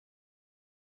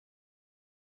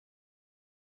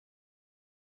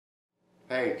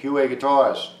Hey, QA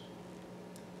Guitars.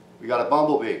 We got a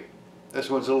Bumble Bee. This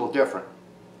one's a little different.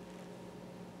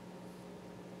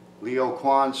 Leo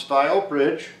Quan style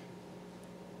bridge.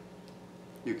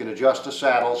 You can adjust the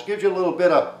saddles. Gives you a little bit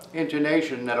of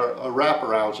intonation that a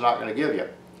wraparound's not going to give you.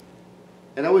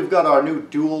 And then we've got our new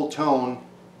DualTone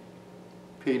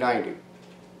P90.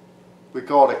 We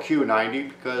call it a Q90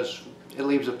 because it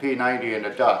leaves a P90 in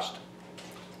the dust.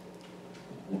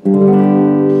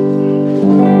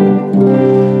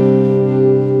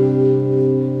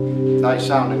 Nice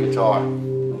sounding guitar.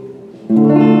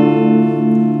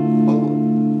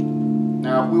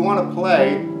 Now if we want to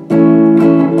play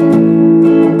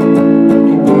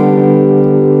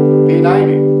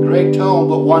P90, great tone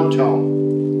but one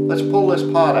tone. Let's pull this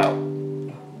pot out.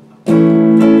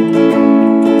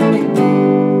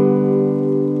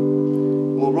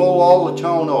 We'll roll all the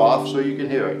tone off so you can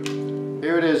hear it.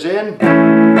 Here it is in.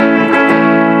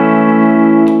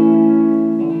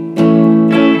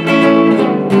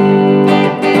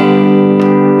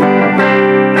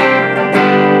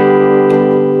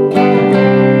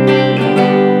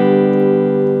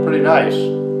 Pretty nice.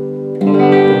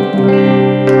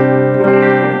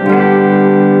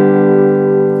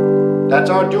 That's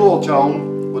our dual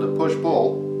tone with a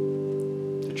push-pull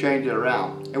to change it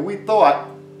around. And we thought,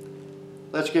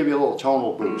 let's give you a little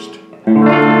tonal boost.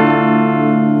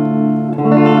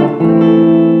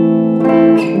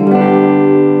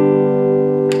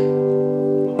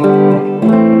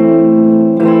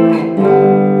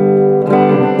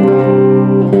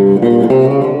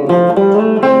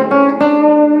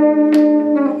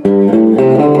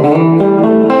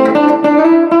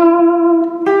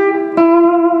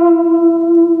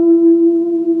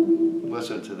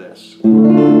 Listen to this.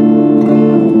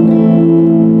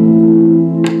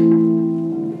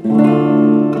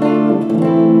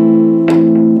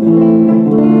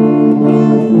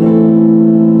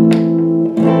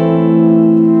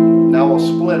 Now we'll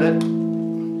split it.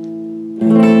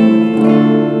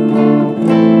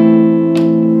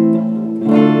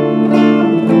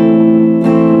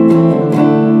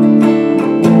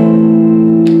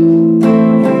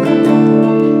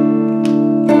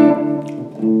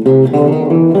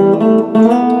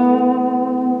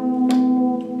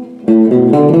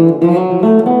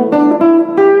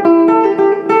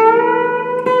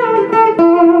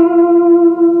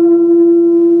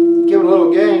 Give it a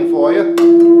little gain for you.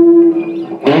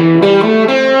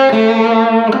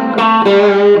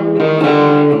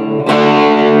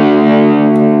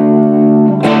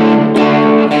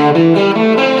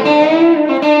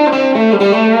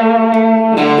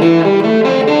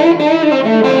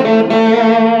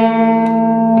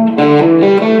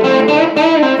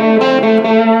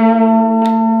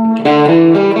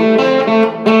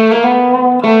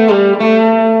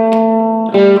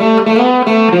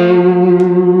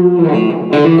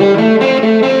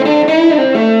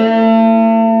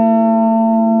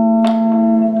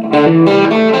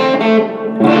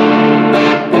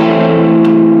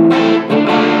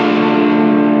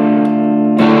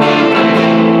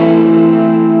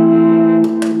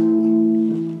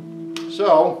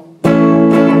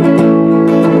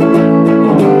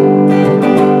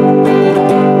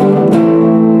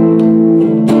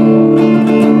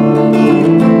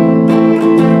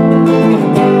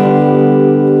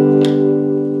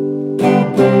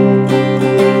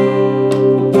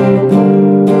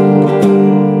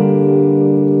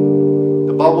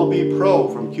 Bumble Bee Pro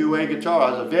from QA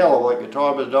Guitars, available at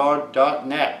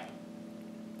guitarbazar.net.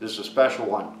 This is a special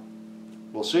one.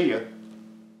 We'll see you.